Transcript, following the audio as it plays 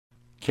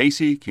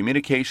Casey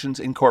Communications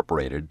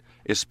Incorporated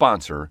is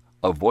sponsor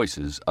of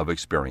Voices of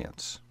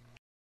Experience.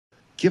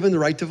 Given the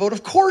right to vote,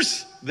 of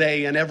course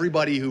they and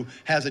everybody who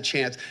has a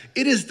chance.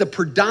 It is the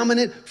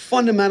predominant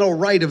fundamental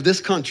right of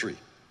this country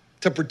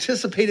to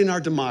participate in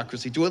our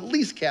democracy, to at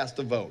least cast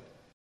a vote.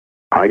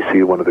 I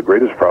see one of the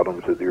greatest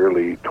problems of the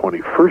early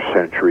 21st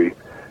century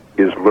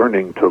is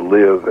learning to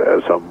live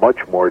as a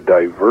much more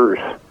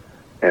diverse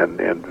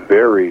and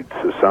varied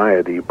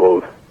society,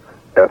 both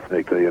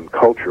ethnically and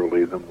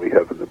culturally, than we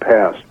have in the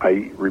past.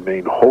 I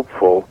remain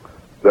hopeful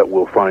that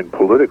we'll find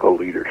political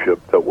leadership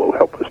that will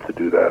help us to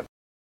do that.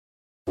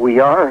 We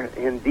are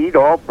indeed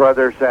all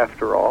brothers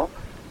after all,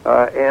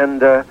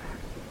 and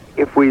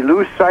if we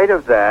lose sight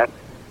of that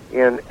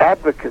in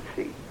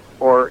advocacy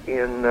or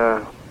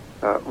in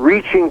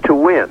reaching to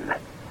win,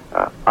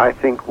 I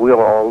think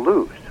we'll all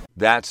lose.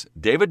 That's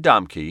David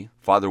Domke,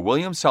 Father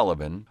William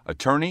Sullivan,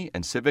 attorney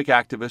and civic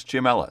activist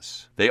Jim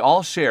Ellis. They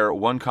all share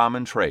one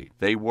common trait.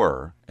 They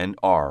were and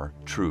are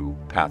true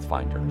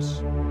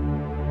pathfinders.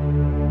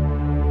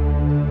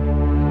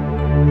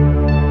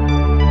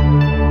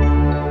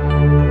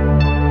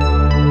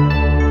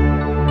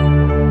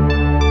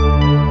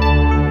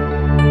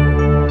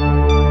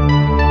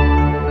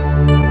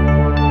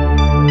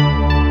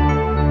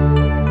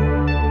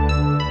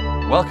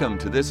 Welcome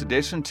to this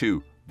edition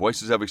to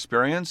Voices of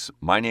Experience.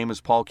 My name is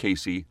Paul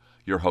Casey,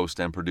 your host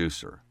and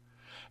producer.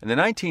 In the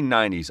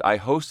 1990s, I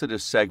hosted a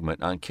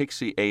segment on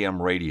KIXI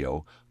AM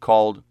radio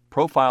called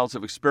Profiles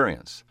of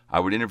Experience.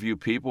 I would interview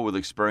people with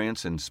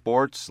experience in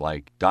sports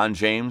like Don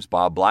James,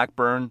 Bob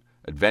Blackburn,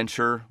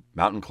 adventure,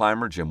 mountain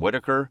climber Jim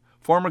Whittaker,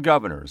 former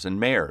governors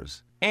and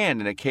mayors, and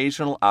an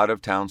occasional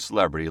out-of-town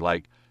celebrity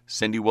like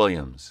Cindy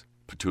Williams,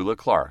 Petula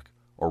Clark,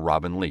 or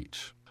Robin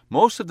Leach.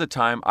 Most of the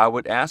time, I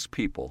would ask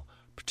people,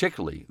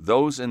 particularly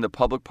those in the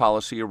public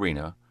policy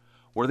arena,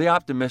 were they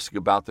optimistic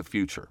about the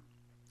future?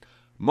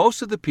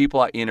 Most of the people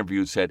I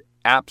interviewed said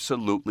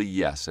absolutely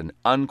yes, an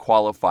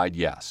unqualified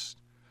yes.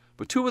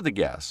 But two of the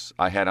guests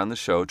I had on the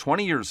show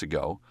 20 years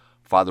ago,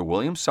 Father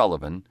William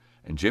Sullivan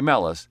and Jim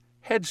Ellis,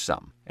 hedged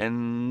some,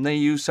 and they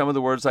used some of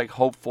the words like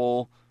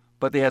hopeful,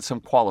 but they had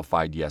some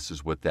qualified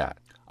yeses with that.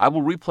 I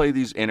will replay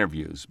these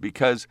interviews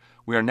because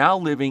we are now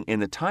living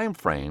in the time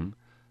frame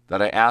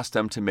that I asked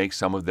them to make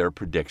some of their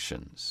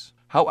predictions.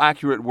 How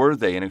accurate were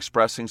they in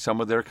expressing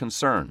some of their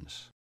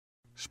concerns?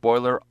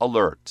 Spoiler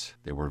alert,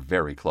 they were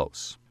very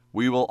close.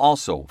 We will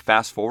also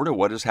fast forward to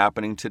what is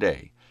happening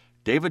today.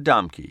 David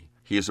Domke,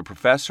 he is a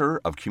professor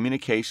of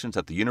communications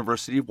at the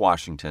University of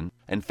Washington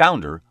and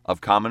founder of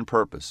Common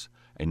Purpose,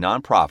 a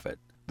nonprofit.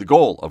 The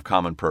goal of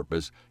Common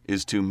Purpose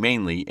is to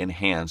mainly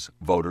enhance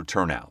voter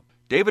turnout.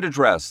 David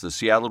addressed the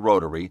Seattle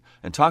Rotary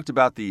and talked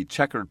about the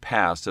checkered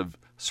past of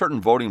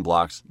certain voting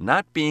blocks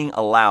not being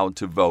allowed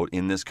to vote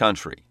in this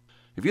country.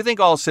 If you think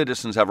all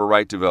citizens have a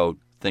right to vote,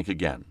 think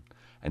again.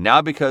 And now,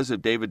 because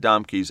of David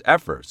Domke's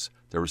efforts,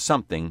 there is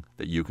something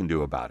that you can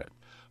do about it.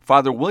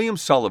 Father William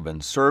Sullivan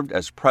served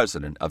as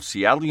president of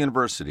Seattle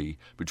University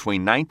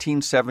between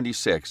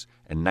 1976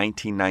 and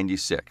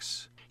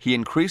 1996. He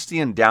increased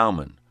the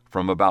endowment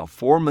from about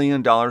 $4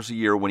 million a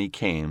year when he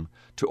came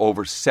to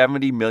over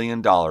 $70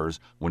 million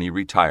when he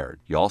retired.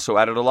 He also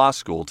added a law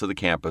school to the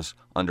campus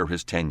under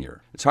his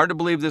tenure. It's hard to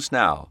believe this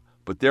now,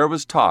 but there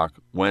was talk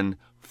when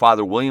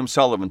Father William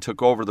Sullivan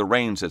took over the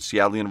reins at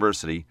Seattle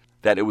University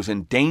that it was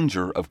in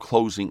danger of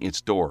closing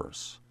its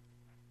doors.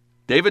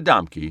 David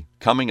Domke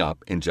coming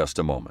up in just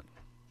a moment.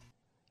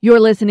 You're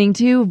listening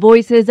to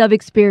Voices of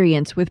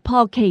Experience with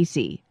Paul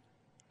Casey.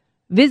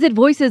 Visit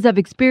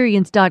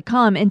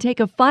voicesofexperience.com and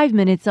take a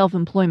 5-minute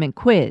self-employment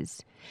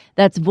quiz.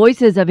 That's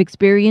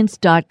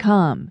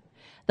voicesofexperience.com.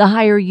 The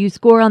higher you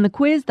score on the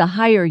quiz, the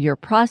higher your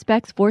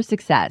prospects for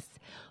success.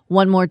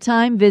 One more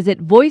time,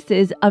 visit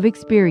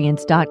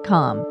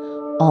voicesofexperience.com.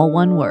 All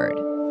one word.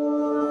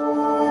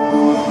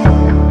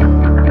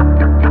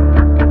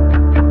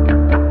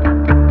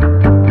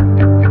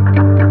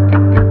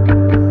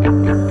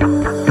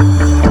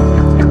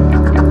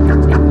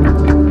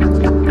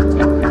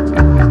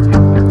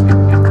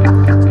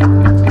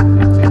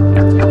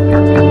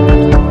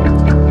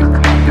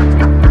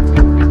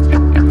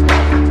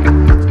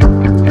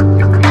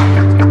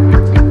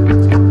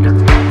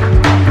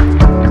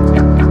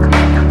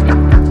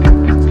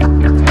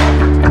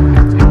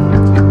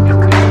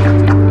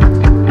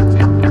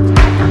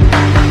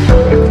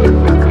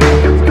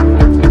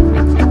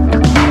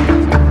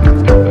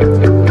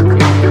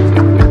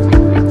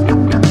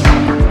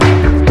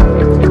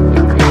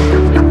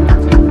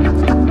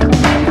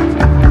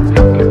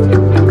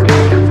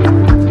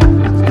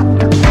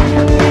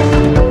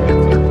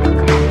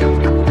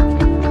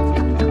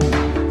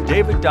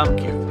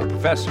 Domke, a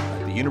professor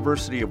at the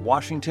University of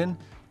Washington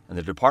and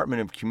the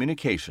Department of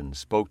Communications,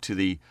 spoke to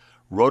the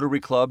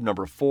Rotary Club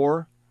number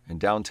 4 in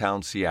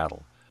downtown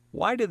Seattle.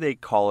 Why do they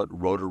call it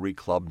Rotary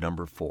Club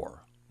number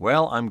 4?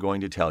 Well, I'm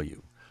going to tell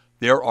you.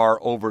 There are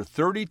over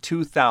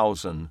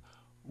 32,000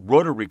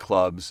 Rotary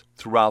clubs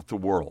throughout the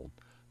world.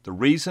 The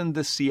reason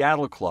the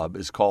Seattle Club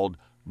is called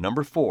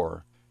number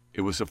 4,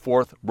 it was the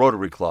 4th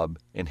Rotary Club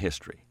in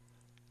history.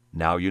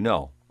 Now you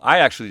know. I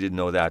actually didn't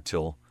know that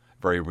till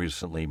very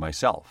recently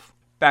myself.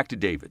 Back to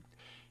David.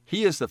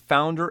 He is the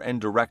founder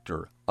and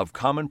director of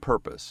Common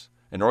Purpose,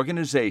 an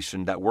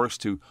organization that works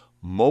to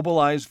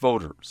mobilize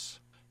voters.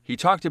 He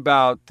talked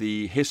about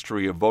the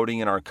history of voting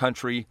in our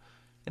country,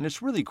 and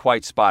it's really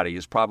quite spotty,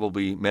 as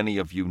probably many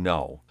of you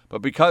know.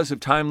 But because of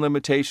time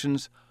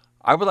limitations,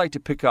 I would like to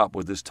pick up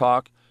with this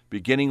talk,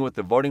 beginning with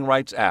the Voting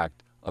Rights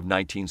Act of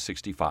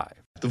 1965.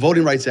 The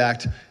Voting Rights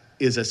Act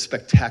is a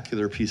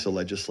spectacular piece of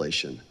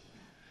legislation.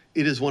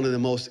 It is one of the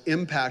most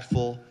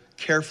impactful,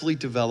 carefully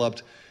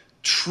developed,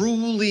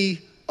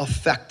 truly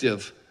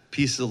effective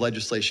pieces of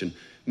legislation.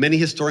 Many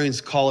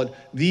historians call it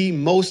the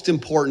most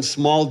important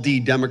small d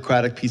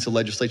democratic piece of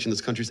legislation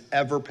this country's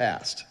ever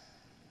passed.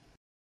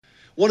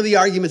 One of the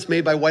arguments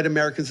made by white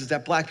Americans is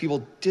that black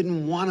people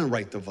didn't want to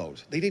write the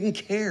vote. They didn't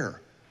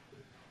care.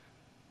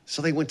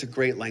 So they went to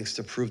great lengths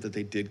to prove that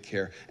they did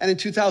care. And in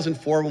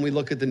 2004, when we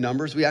look at the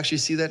numbers, we actually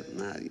see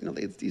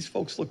that these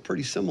folks look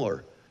pretty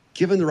similar.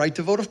 Given the right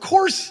to vote, of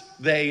course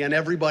they and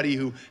everybody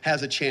who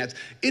has a chance.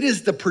 It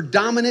is the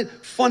predominant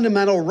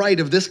fundamental right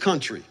of this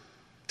country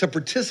to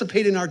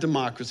participate in our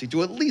democracy,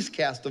 to at least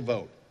cast a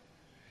vote.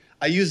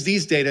 I use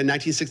these data in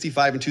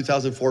 1965 and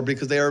 2004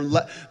 because they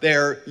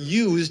are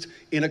used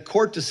in a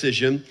court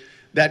decision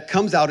that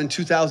comes out in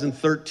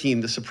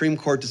 2013, the Supreme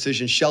Court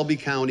decision Shelby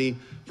County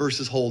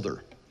versus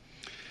Holder,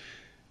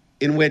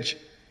 in which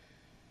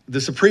the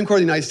Supreme Court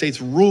of the United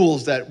States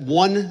rules that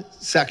one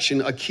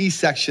section, a key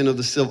section of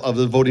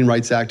the Voting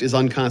Rights Act, is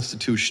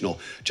unconstitutional.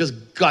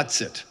 Just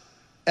guts it,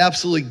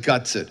 absolutely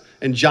guts it.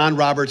 And John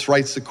Roberts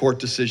writes the court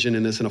decision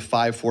in this in a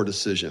 5-4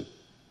 decision.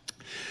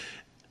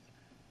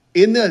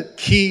 In the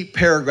key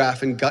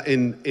paragraph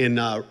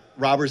in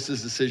Roberts'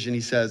 decision,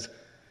 he says,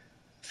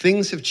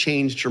 things have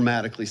changed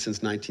dramatically since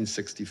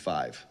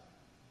 1965.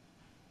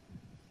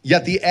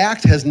 Yet the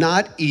act has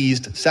not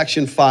eased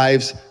Section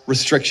 5's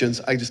restrictions.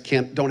 I just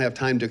don't have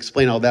time to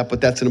explain all that, but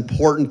that's an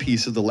important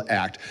piece of the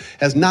act.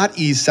 Has not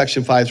eased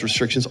Section 5's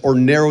restrictions or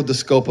narrowed the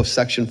scope of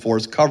Section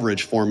 4's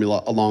coverage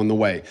formula along the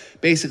way.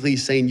 Basically,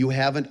 he's saying you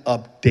haven't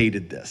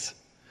updated this.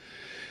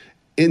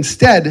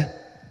 Instead,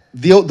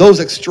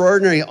 those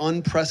extraordinary,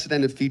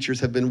 unprecedented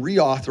features have been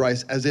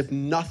reauthorized as if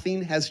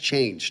nothing has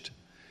changed,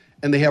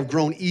 and they have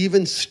grown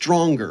even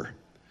stronger.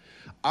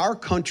 Our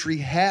country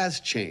has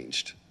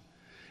changed.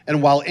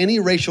 And while any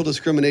racial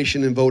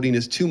discrimination in voting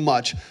is too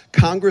much,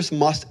 Congress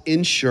must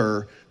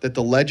ensure that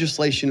the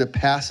legislation that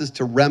passes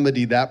to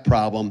remedy that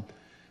problem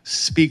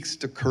speaks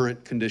to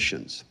current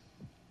conditions.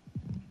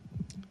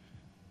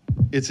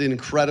 It's an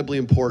incredibly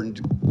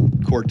important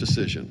court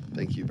decision.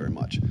 Thank you very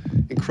much.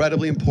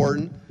 Incredibly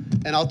important.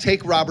 And I'll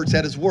take Roberts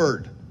at his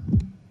word.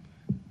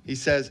 He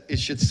says it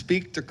should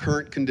speak to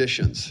current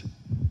conditions.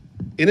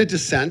 In a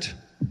dissent,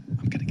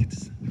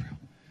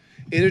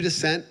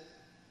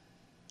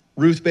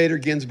 Ruth Bader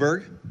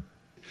Ginsburg.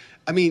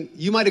 I mean,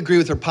 you might agree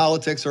with her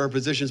politics or her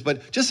positions,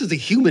 but just as a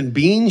human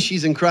being,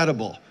 she's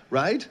incredible,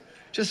 right?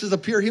 Just as a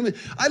pure human.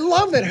 I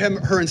love that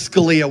her and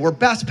Scalia were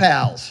best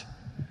pals,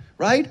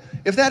 right?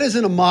 If that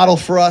isn't a model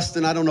for us,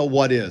 then I don't know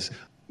what is.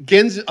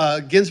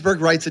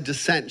 Ginsburg writes a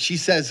dissent. She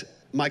says,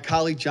 my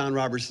colleague John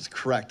Roberts is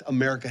correct.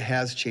 America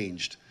has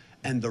changed.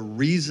 And the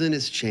reason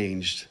it's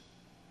changed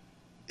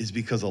is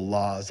because of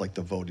laws like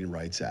the Voting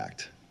Rights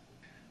Act.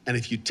 And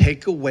if you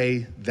take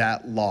away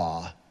that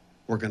law,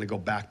 we're going to go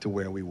back to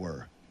where we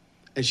were.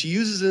 And she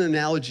uses an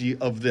analogy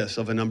of this,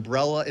 of an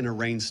umbrella in a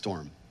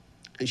rainstorm.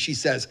 And she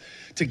says,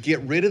 to get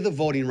rid of the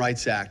Voting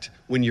Rights Act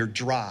when you're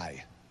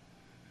dry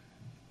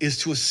is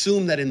to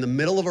assume that in the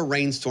middle of a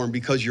rainstorm,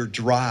 because you're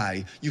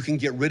dry, you can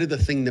get rid of the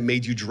thing that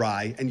made you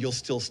dry and you'll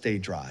still stay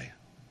dry.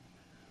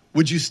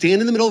 Would you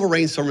stand in the middle of a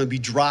rainstorm and be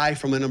dry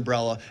from an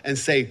umbrella and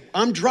say,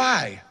 I'm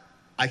dry,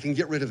 I can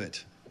get rid of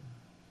it?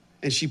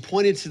 And she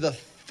pointed to the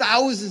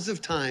thousands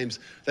of times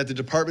that the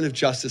Department of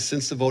Justice,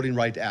 since the Voting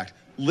Rights Act,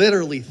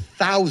 literally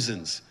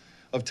thousands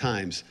of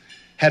times,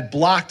 had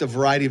blocked a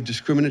variety of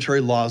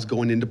discriminatory laws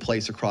going into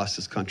place across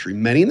this country,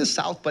 many in the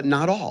South, but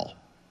not all,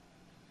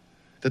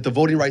 that the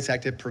Voting Rights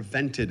Act had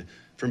prevented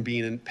from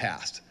being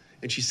passed.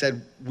 And she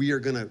said, we are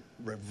going to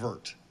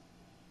revert,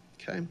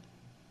 okay?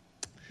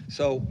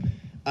 So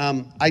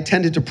I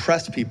tend to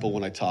depress people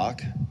when I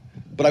talk,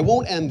 but I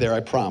won't end there, I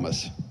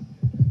promise.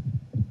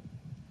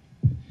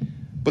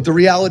 But the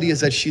reality is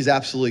that she's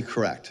absolutely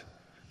correct.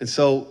 And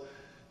so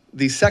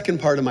the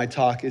second part of my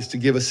talk is to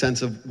give a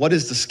sense of what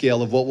is the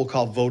scale of what we'll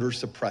call voter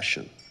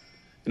suppression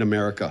in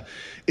America.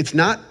 It's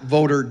not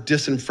voter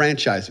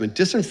disenfranchisement.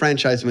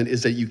 Disenfranchisement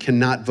is that you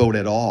cannot vote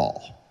at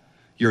all.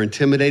 You're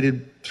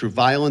intimidated through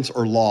violence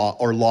or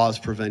laws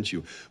prevent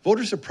you.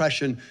 Voter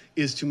suppression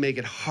is to make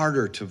it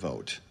harder to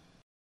vote.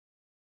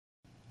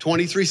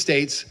 23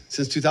 states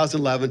since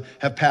 2011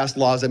 have passed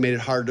laws that made it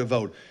harder to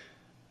vote.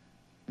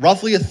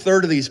 Roughly a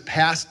third of these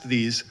passed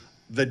these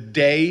the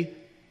day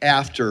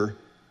after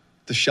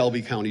the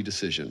Shelby County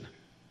decision.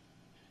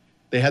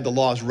 They had the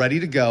laws ready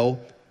to go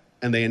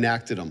and they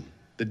enacted them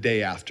the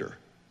day after.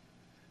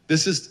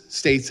 This is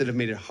states that have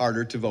made it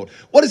harder to vote.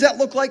 What does that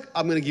look like?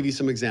 I'm going to give you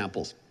some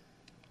examples.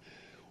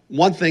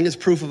 One thing is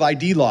proof of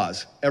ID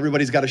laws.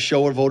 Everybody's got to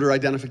show a voter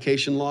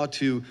identification law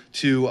to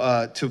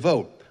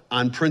vote.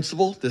 On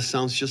principle, this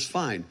sounds just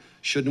fine.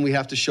 Shouldn't we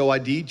have to show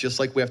ID just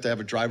like we have to have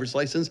a driver's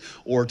license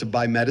or to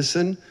buy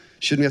medicine?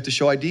 Shouldn't we have to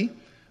show ID?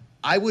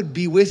 I would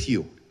be with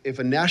you. If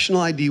a national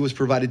ID was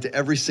provided to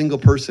every single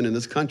person in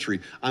this country,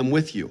 I'm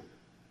with you.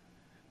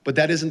 But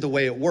that isn't the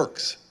way it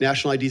works.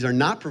 National IDs are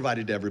not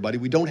provided to everybody.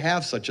 We don't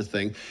have such a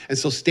thing. And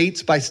so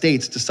states by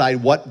states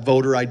decide what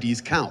voter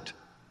IDs count.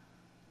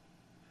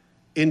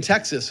 In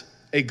Texas,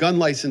 a gun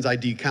license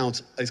ID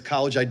counts, a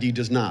college ID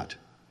does not.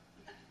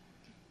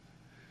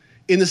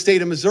 In the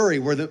state of Missouri,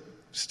 where the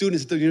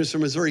students at the University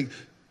of Missouri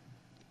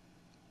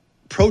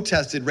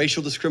protested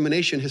racial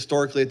discrimination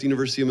historically at the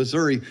University of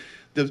Missouri,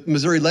 the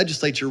Missouri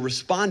legislature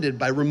responded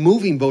by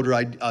removing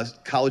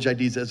college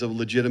IDs as a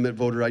legitimate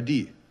voter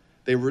ID.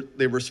 They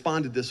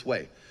responded this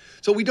way.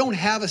 So we don't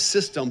have a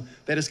system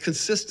that is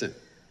consistent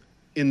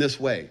in this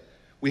way.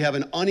 We have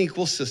an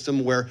unequal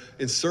system where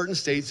in certain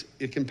states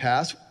it can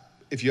pass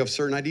if you have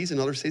certain IDs, in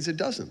other states it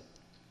doesn't.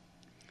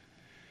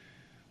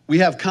 We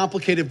have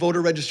complicated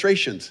voter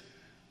registrations.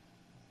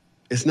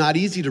 It's not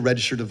easy to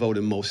register to vote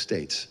in most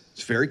states.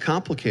 It's very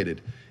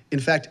complicated. In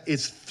fact,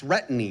 it's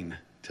threatening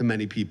to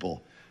many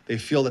people. They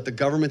feel that the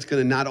government's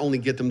going to not only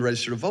get them to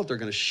register to vote, they're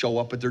going to show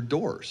up at their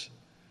doors.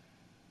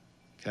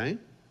 Okay?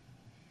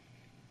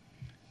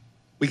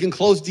 We can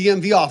close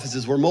DMV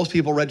offices where most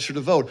people register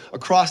to vote.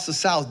 Across the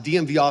South,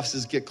 DMV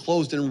offices get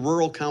closed in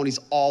rural counties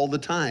all the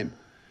time.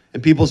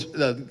 And people's,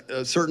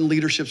 certain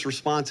leadership's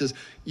response is,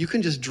 you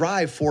can just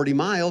drive 40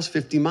 miles,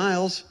 50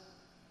 miles.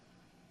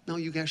 No,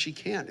 you actually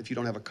can't if you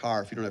don't have a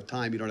car, if you don't have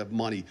time, you don't have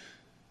money.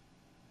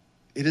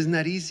 It isn't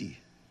that easy.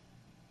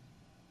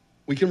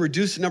 We can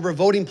reduce the number of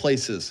voting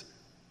places.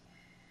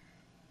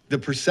 The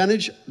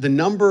percentage, the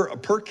number,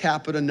 per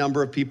capita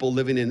number of people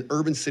living in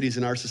urban cities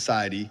in our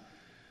society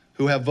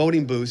who have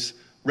voting booths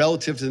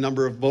relative to the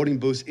number of voting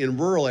booths in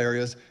rural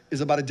areas is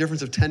about a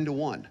difference of 10 to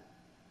 1.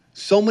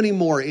 So many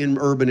more in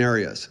urban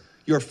areas.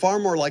 You're far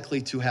more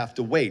likely to have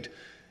to wait.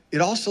 It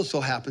also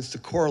so happens to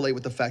correlate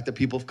with the fact that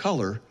people of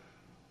color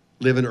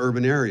live in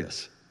urban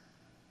areas.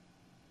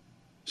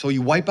 So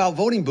you wipe out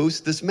voting booths,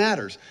 this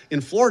matters.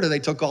 In Florida, they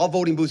took all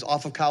voting booths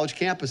off of college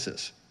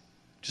campuses.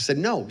 Just said,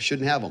 no, we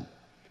shouldn't have them.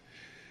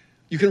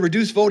 You can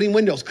reduce voting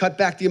windows, cut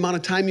back the amount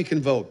of time you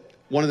can vote.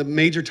 One of the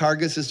major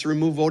targets is to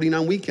remove voting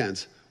on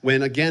weekends,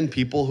 when, again,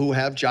 people who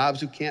have jobs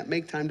who can't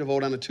make time to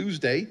vote on a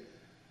Tuesday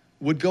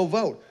would go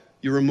vote.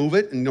 You remove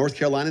it. In North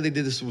Carolina, they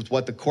did this with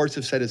what the courts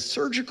have said is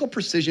surgical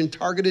precision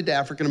targeted to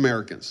African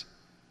Americans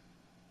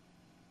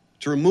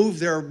to remove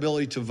their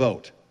ability to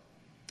vote.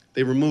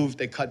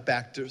 They cut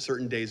back to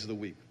certain days of the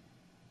week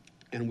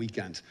and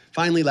weekends.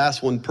 Finally,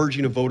 last one,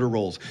 purging of voter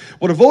rolls.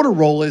 What a voter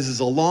roll is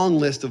a long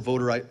list of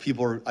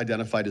people are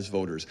identified as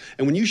voters.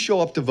 And when you show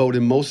up to vote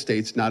in most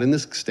states, not in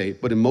this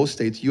state, but in most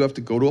states, you have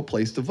to go to a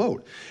place to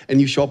vote. And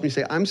you show up and you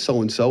say, I'm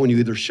so-and-so, and you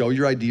either show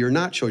your ID or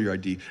not show your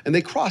ID. And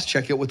they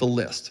cross-check it with a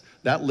list.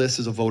 That list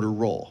is a voter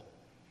roll.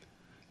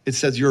 It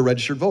says you're a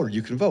registered voter,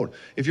 you can vote.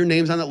 If your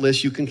name's on that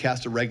list, you can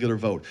cast a regular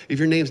vote. If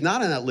your name's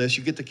not on that list,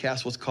 you get to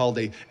cast what's called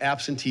a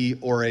absentee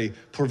or a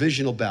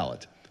provisional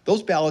ballot.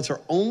 Those ballots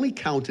are only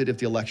counted if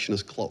the election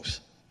is close.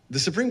 The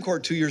Supreme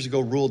Court 2 years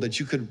ago ruled that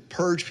you could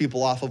purge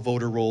people off of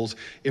voter rolls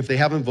if they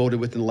haven't voted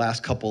within the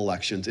last couple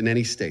elections in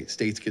any state.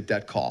 States get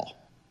that call.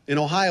 In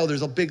Ohio,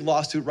 there's a big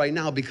lawsuit right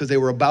now because they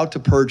were about to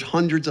purge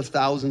hundreds of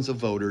thousands of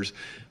voters,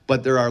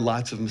 but there are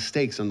lots of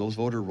mistakes on those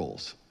voter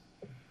rolls.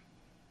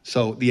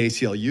 So the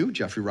ACLU,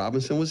 Jeffrey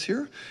Robinson was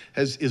here,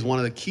 is one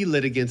of the key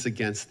litigants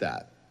against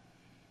that,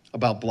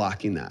 about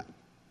blocking that.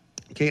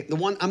 Okay, the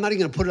one, I'm not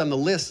even gonna put it on the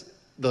list,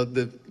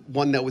 the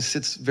one that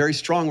sits very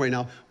strong right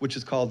now, which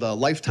is called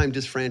lifetime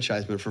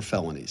disfranchisement for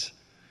felonies.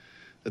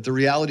 That the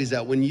reality is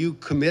that when you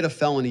commit a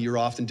felony, you're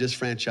often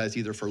disfranchised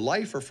either for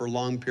life or for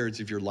long periods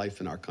of your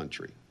life in our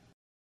country.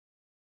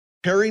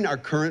 Comparing our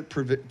current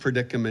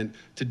predicament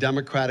to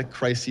democratic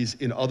crises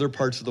in other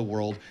parts of the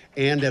world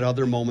and at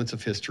other moments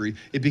of history,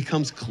 it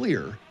becomes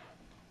clear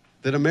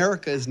that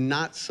America is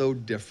not so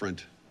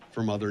different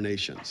from other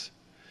nations.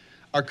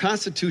 Our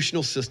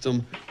constitutional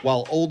system,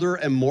 while older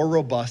and more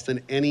robust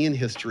than any in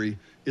history,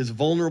 is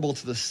vulnerable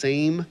to the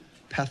same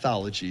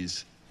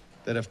pathologies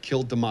that have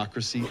killed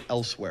democracy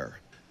elsewhere.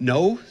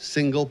 No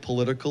single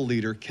political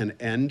leader can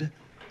end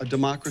a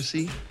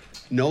democracy.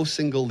 No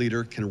single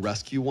leader can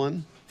rescue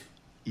one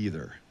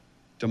either.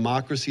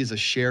 Democracy is a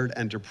shared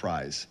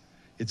enterprise.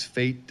 Its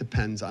fate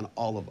depends on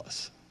all of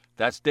us.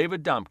 That's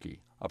David Domke,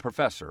 a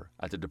professor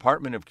at the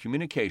Department of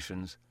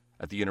Communications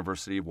at the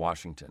University of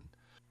Washington.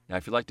 Now,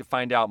 if you'd like to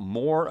find out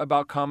more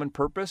about Common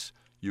Purpose,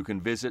 you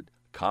can visit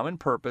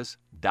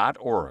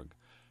commonpurpose.org,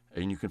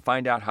 and you can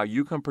find out how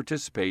you can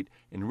participate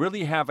and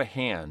really have a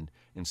hand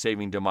in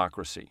saving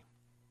democracy.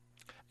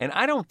 And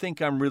I don't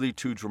think I'm really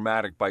too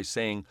dramatic by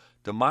saying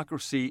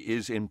democracy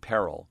is in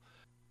peril.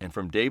 And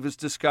from David's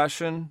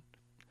discussion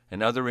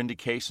and other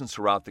indications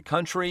throughout the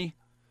country,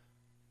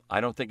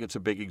 I don't think it's a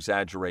big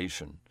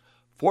exaggeration.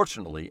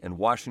 Fortunately, in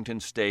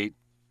Washington State,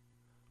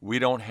 we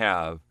don't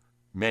have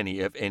many,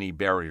 if any,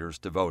 barriers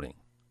to voting.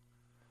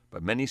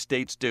 But many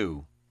states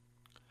do,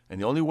 and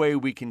the only way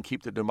we can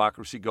keep the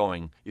democracy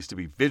going is to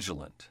be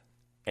vigilant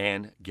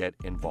and get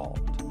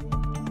involved.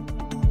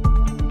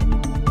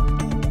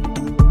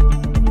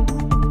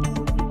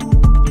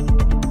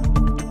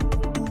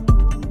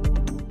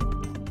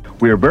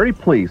 We are very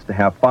pleased to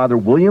have Father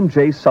William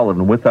J.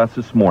 Sullivan with us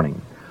this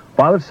morning.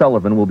 Father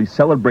Sullivan will be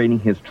celebrating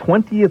his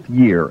 20th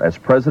year as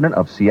president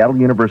of Seattle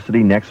University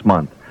next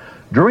month.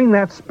 During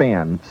that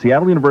span,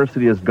 Seattle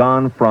University has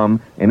gone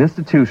from an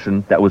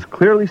institution that was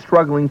clearly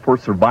struggling for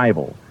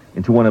survival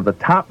into one of the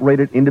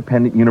top-rated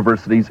independent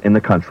universities in the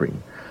country.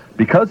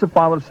 Because of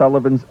Father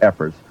Sullivan's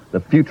efforts,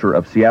 the future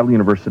of Seattle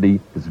University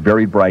is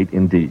very bright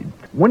indeed.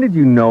 When did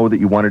you know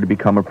that you wanted to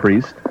become a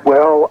priest?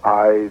 Well,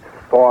 I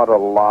thought a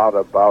lot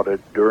about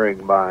it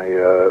during my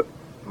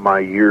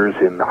years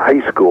in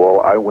high school.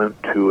 I went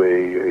to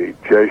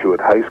a Jesuit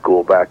high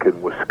school back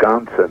in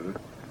Wisconsin,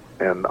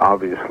 and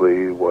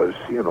obviously was,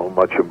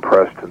 much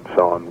impressed and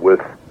so on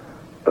with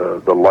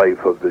the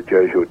life of the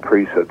Jesuit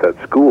priests at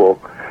that school.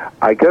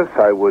 I guess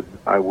I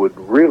would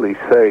really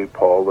say,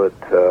 Paul,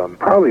 that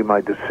probably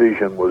my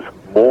decision was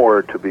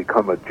more to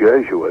become a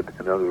Jesuit,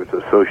 in other words,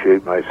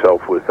 associate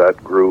myself with that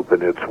group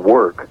and its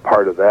work.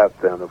 Part of that,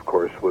 then, of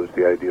course, was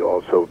the idea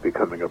also of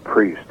becoming a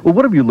priest. Well,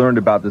 what have you learned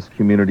about this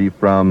community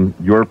from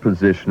your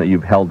position that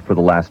you've held for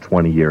the last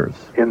 20 years?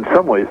 In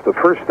some ways, the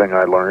first thing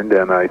I learned,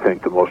 and I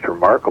think the most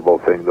remarkable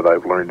thing that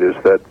I've learned, is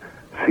that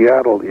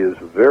Seattle is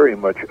very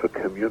much a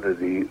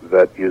community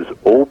that is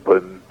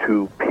open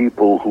to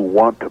people who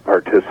want to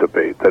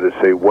participate. That is,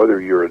 say,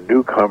 whether you're a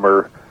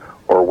newcomer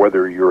or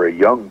whether you're a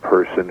young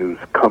person who's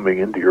coming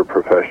into your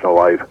professional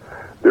life,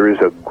 there is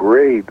a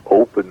great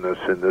openness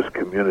in this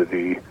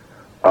community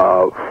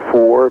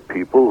for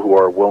people who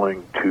are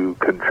willing to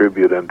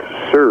contribute and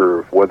to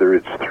serve, whether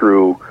it's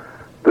through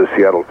the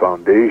Seattle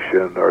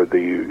Foundation or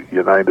the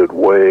United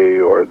Way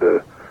or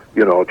the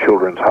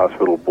Children's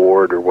Hospital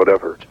Board or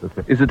whatever.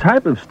 Is the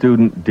type of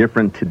student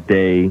different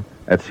today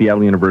at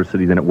Seattle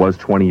University than it was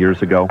 20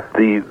 years ago?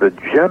 The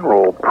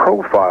general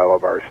profile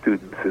of our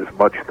students is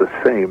much the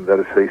same. That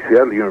is to say,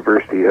 Seattle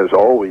University has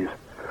always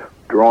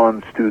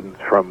drawn students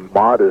from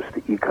modest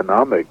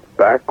economic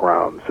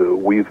backgrounds.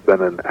 We've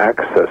been an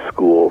access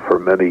school for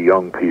many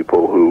young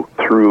people who,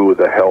 through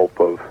the help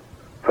of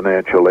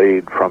financial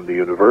aid from the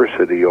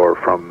university or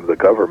from the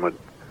government,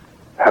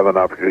 have an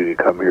opportunity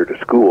to come here to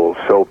school.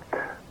 So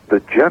the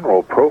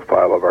general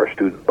profile of our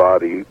student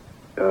body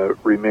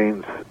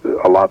remains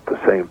a lot the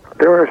same.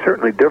 There are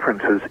certainly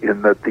differences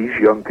in that these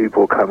young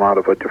people come out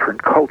of a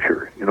different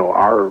culture.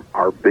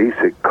 Our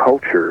basic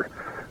culture,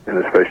 and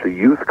especially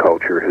youth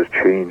culture, has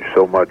changed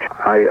so much.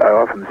 I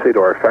often say to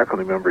our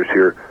faculty members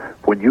here,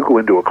 when you go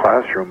into a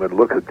classroom and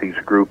look at these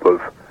group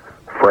of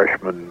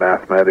freshman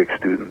mathematics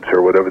students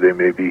or whatever they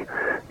may be,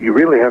 you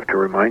really have to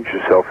remind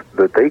yourself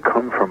that they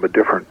come from a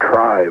different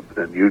tribe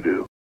than you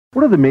do.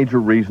 What are the major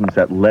reasons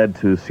that led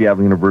to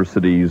Seattle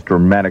University's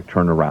dramatic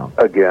turnaround?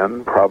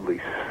 Again,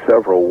 probably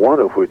several, one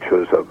of which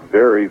was a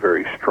very,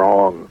 very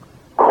strong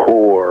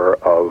core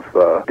of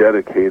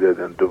dedicated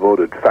and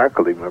devoted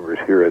faculty members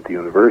here at the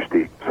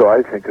university. So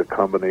I think a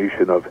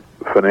combination of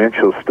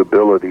financial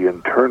stability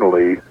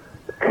internally,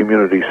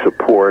 community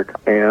support,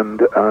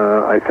 and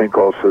I think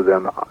also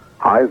then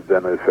I've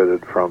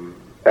benefited from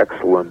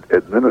excellent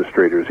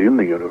administrators in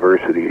the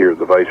university here,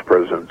 the vice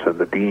presidents and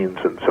the deans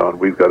and so on.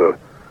 We've got a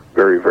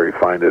very, very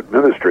fine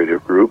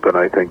administrative group, and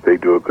I think they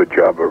do a good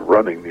job of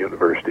running the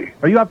university.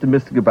 Are you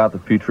optimistic about the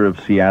future of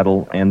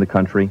Seattle and the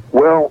country?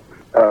 Well,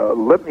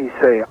 let me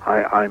say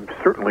I'm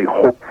certainly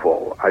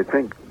hopeful. I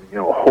think,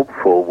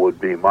 hopeful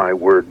would be my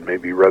word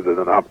maybe rather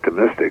than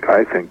optimistic.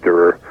 I think there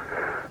are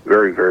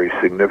very, very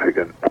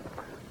significant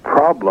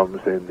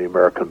problems in the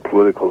American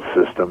political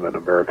system and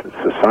American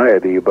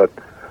society, but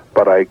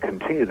I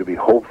continue to be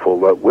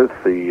hopeful that with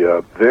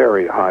the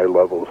very high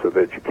levels of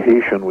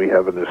education we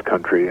have in this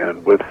country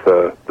and with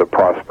the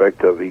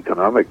prospect of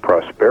economic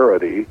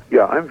prosperity,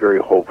 I'm very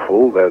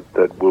hopeful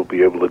that we'll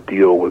be able to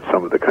deal with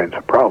some of the kinds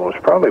of problems.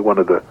 Probably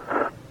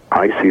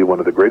I see one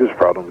of the greatest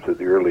problems of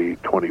the early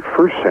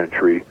 21st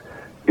century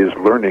is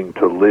learning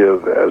to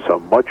live as a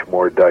much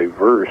more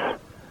diverse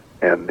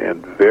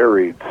and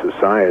varied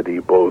society,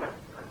 both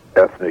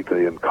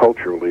ethnically and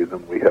culturally,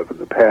 than we have in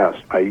the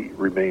past. I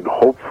remain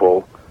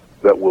hopeful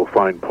that we'll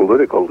find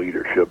political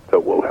leadership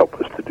that will help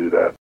us to do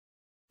that.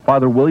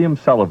 Father William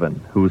Sullivan,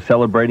 who is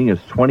celebrating his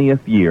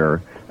 20th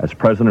year as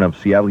president of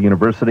Seattle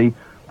University.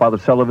 Father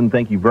Sullivan,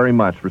 thank you very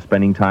much for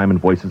spending time in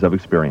Voices of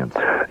Experience.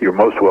 You're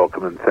most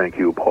welcome, and thank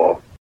you,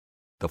 Paul.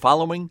 The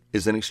following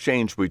is an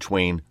exchange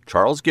between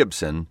Charles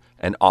Gibson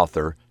and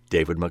author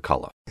David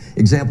McCullough.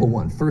 Example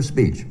 1, first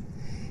speech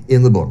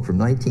in the book from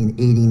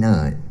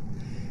 1989.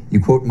 You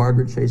quote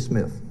Margaret Chase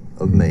Smith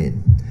of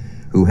Maine,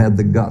 who had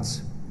the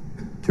guts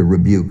to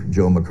rebuke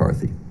Joe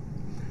McCarthy.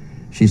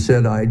 She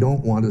said, "I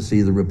don't want to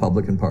see the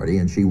Republican Party,"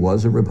 and she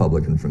was a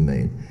Republican from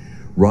Maine,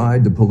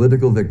 "ride to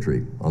political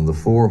victory on the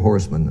 4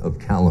 horsemen of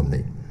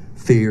calumny: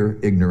 fear,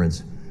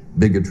 ignorance,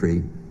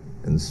 bigotry,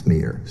 and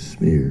smear."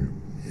 Smear.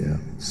 Yeah.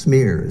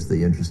 Smear is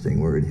the interesting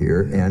word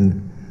here.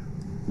 And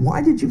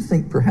why did you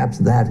think perhaps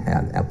that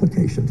had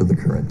application to the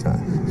current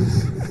time?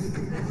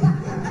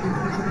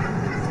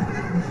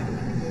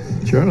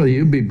 Charlie,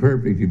 you'd be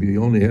perfect if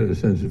you only had a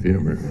sense of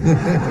humor.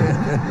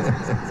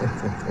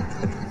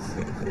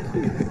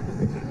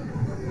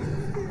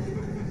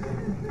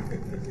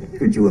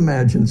 Could you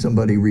imagine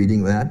somebody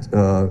reading that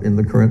in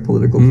the current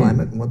political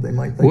climate and what they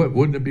might think?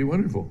 Wouldn't it be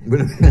wonderful?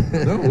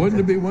 No, wouldn't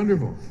it be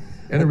wonderful?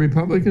 And a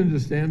Republican to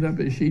stand up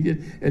as she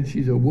did, and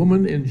she's a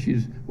woman, and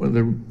she's one of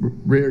the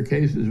rare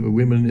cases of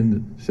women in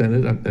the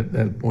Senate at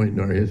that point in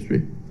our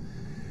history.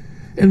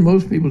 And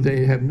most people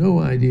today have no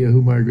idea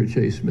who Margaret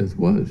Chase Smith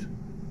was.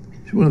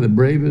 She's one of the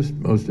bravest,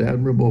 most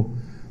admirable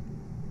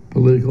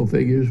political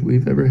figures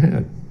we've ever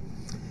had.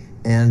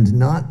 And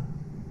not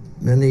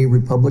many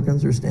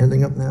Republicans are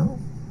standing up now?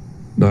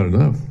 Not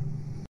enough.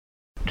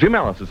 Jim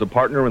Ellis is a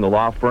partner in the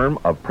law firm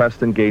of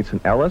Preston, Gates, and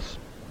Ellis.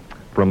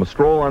 From a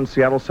stroll on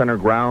Seattle Center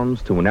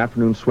grounds to an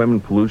afternoon swim in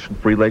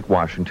pollution-free Lake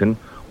Washington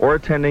or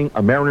attending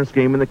a Mariners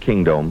game in the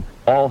Kingdome,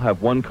 all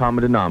have one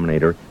common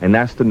denominator, and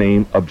that's the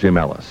name of Jim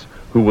Ellis,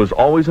 who was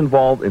always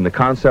involved in the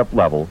concept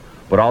level,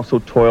 but also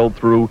toiled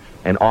through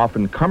an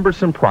often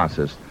cumbersome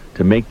process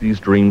to make these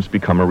dreams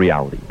become a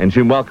reality. And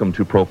Jim, welcome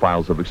to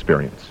Profiles of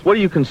Experience. What do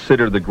you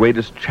consider the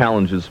greatest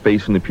challenges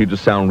facing the Puget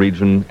Sound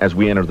region as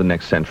we enter the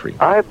next century?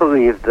 I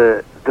believe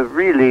the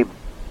really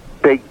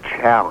big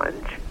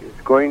challenge is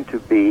going to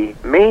be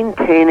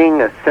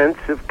maintaining a sense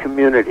of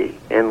community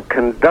and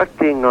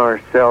conducting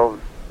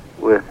ourselves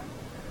with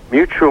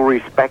mutual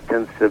respect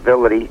and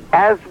civility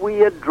as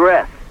we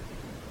address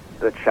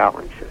the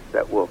challenges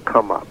that will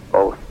come up,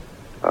 both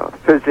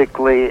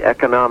physically,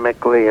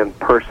 economically, and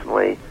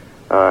personally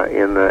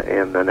in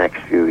the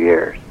next few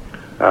years.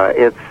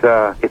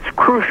 It's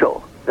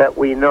crucial that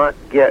we not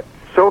get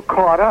so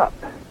caught up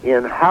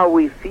in how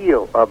we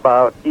feel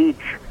about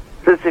each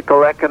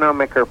physical,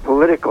 economic, or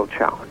political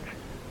challenge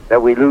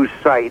that we lose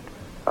sight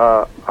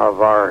of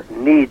our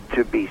need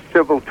to be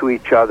civil to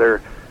each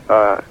other,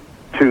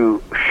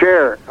 to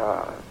share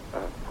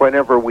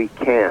whenever we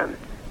can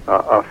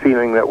a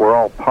feeling that we're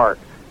all part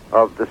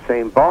of the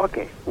same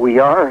ballgame. We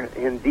are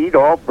indeed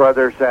all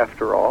brothers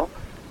after all,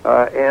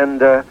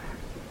 and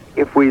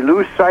if we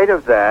lose sight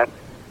of that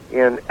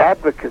in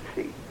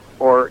advocacy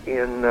or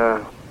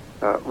in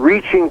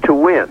reaching to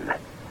win,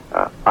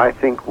 I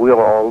think we'll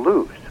all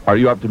lose. Are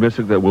you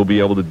optimistic that we'll be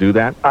able to do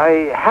that?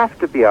 I have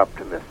to be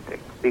optimistic,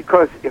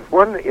 because if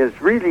one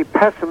is really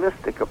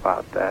pessimistic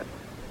about that,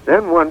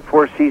 then one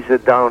foresees a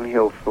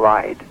downhill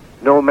slide,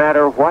 no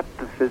matter what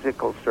the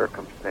physical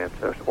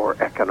circumstances or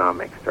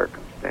economic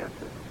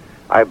circumstances.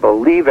 I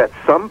believe at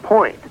some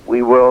point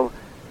we will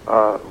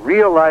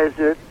realize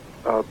it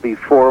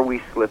before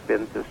we slip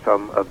into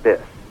some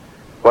abyss.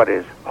 What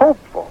is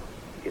hopeful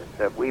is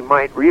that we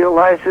might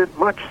realize it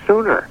much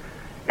sooner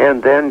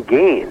and then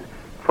gain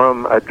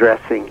from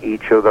addressing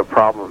each of the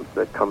problems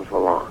that comes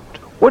along.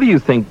 What do you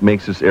think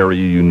makes this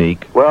area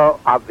unique? Well,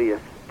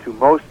 obvious to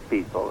most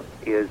people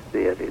is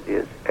that it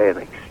is an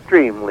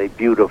extremely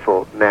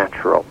beautiful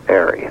natural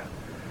area.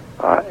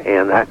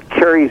 And that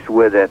carries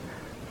with it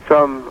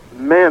some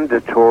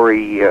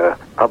mandatory,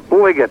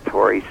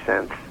 obligatory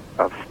sense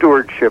of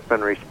stewardship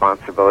and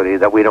responsibility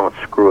that we don't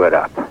screw it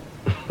up.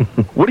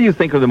 What do you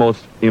think are the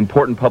most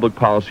important public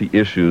policy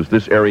issues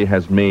this area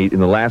has made in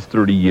the last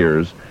 30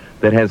 years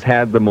that has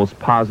had the most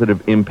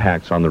positive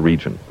impacts on the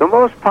region? The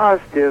most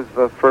positive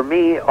for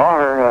me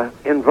are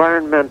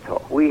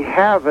environmental. We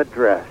have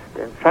addressed,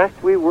 in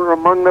fact, we were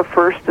among the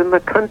first in the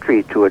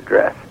country to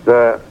address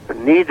the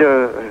need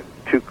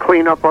to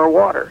clean up our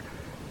water,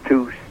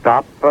 to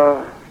stop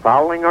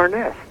fouling our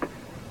nest.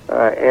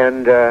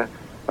 And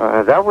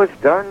that was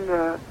done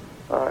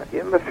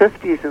in the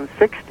 50s and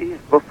 60s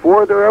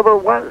before there ever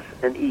was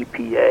an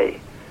EPA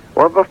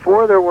or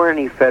before there were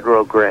any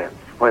federal grants,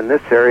 when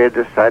this area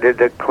decided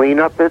to clean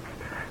up its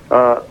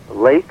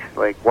lakes,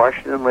 Lake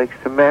Washington, Lake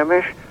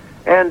Sammamish,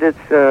 and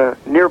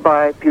its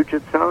nearby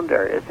Puget Sound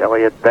areas,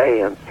 Elliott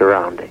Bay and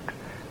surroundings.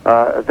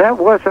 That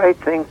was, I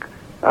think,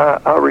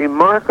 a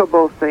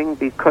remarkable thing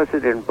because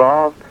it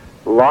involved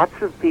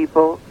lots of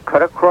people,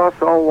 cut across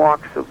all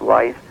walks of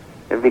life,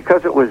 and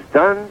because it was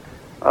done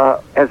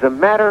as a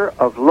matter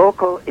of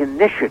local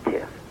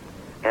initiative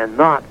and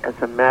not as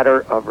a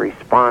matter of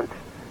response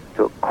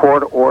to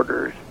court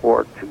orders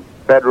or to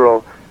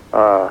federal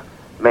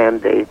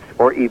mandates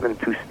or even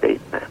to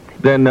state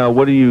mandates. Then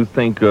what do you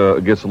think, I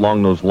guess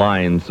along those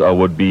lines,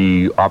 would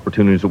be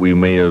opportunities that we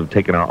may have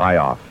taken our eye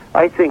off?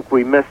 I think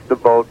we missed the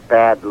boat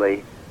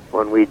badly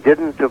when we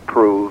didn't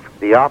approve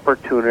the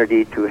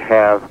opportunity to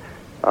have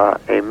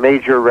a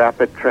major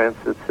rapid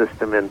transit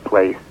system in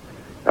place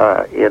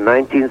in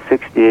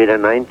 1968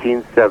 and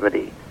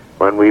 1970,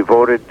 when we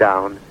voted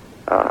down,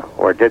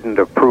 or didn't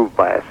approve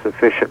by a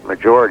sufficient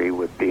majority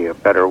would be a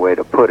better way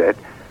to put it,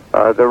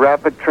 the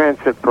rapid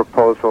transit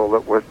proposal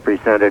that was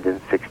presented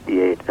in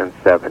 68 and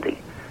 70.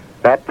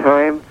 That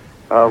time,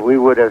 we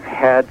would have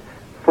had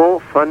full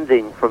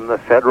funding from the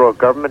federal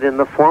government in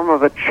the form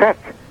of a check,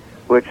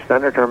 which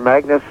Senator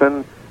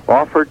Magnuson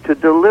offered to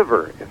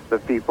deliver if the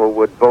people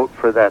would vote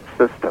for that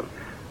system.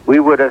 We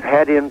would have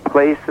had in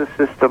place a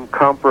system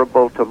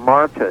comparable to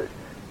MARTA's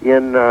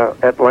in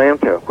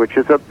Atlanta, which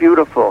is a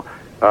beautiful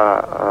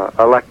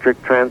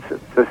electric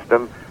transit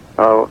system,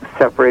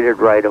 separated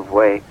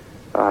right-of-way.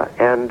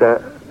 And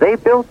they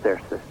built their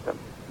system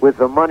with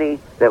the money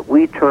that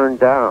we turned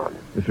down.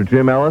 Mr.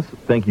 Jim Ellis,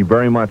 thank you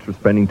very much for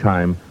spending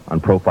time on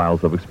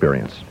Profiles of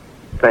Experience.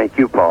 Thank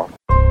you, Paul.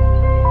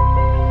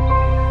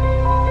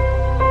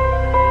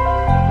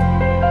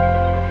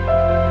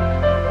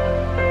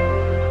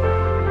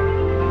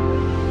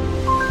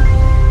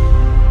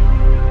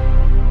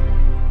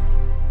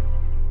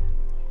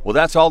 Well,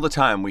 that's all the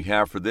time we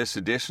have for this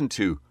edition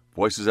to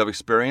Voices of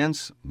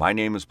Experience. My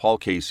name is Paul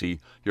Casey,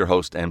 your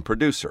host and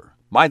producer.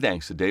 My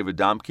thanks to David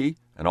Domke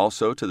and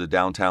also to the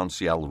Downtown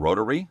Seattle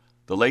Rotary,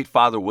 the late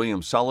Father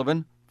William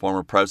Sullivan,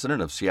 former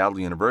president of Seattle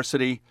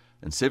University,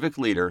 and civic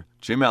leader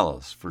Jim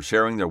Ellis for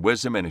sharing their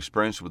wisdom and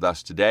experience with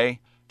us today.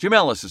 Jim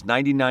Ellis is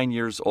 99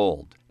 years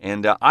old,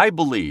 and I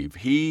believe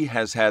he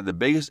has had the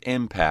biggest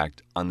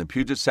impact on the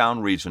Puget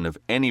Sound region of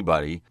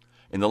anybody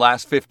in the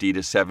last 50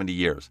 to 70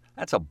 years.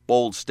 That's a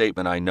bold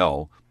statement, I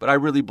know, but I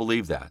really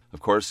believe that. Of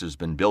course, there's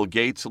been Bill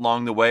Gates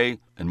along the way,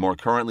 and more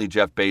currently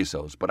Jeff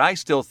Bezos, but I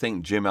still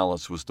think Jim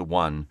Ellis was the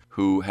one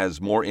who has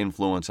more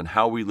influence on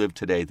how we live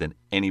today than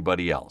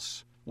anybody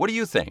else. What do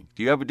you think?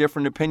 Do you have a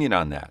different opinion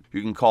on that?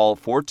 You can call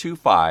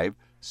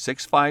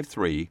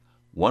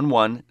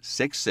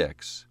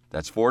 425-653-1166.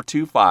 That's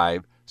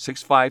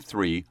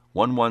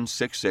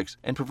 425-653-1166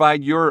 and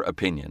provide your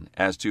opinion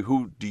as to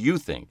who do you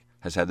think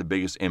has had the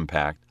biggest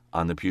impact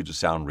on the Puget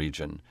Sound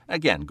region.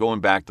 Again, going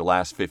back the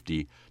last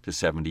 50 to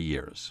 70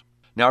 years.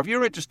 Now, if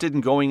you're interested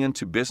in going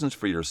into business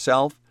for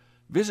yourself,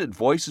 visit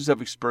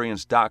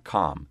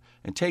voicesofexperience.com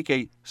and take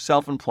a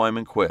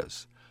self-employment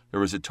quiz.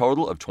 There is a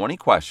total of 20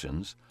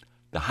 questions.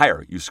 The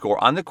higher you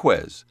score on the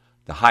quiz,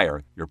 the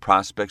higher your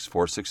prospects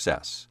for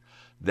success.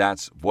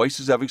 That's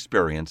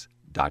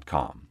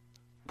voicesofexperience.com.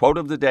 Quote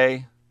of the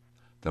day: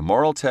 the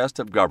moral test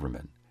of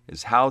government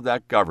is how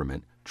that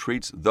government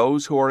treats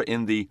those who are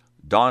in the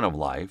dawn of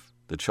life,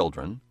 the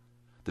children,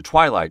 the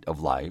twilight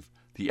of life,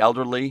 the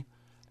elderly,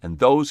 and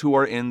those who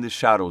are in the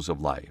shadows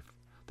of life,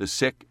 the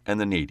sick and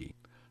the needy.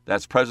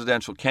 That's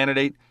presidential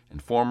candidate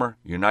and former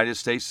United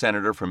States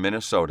Senator from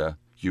Minnesota,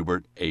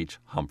 Hubert H.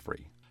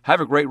 Humphrey.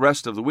 Have a great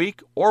rest of the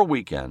week or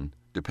weekend,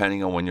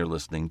 depending on when you're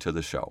listening to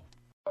the show.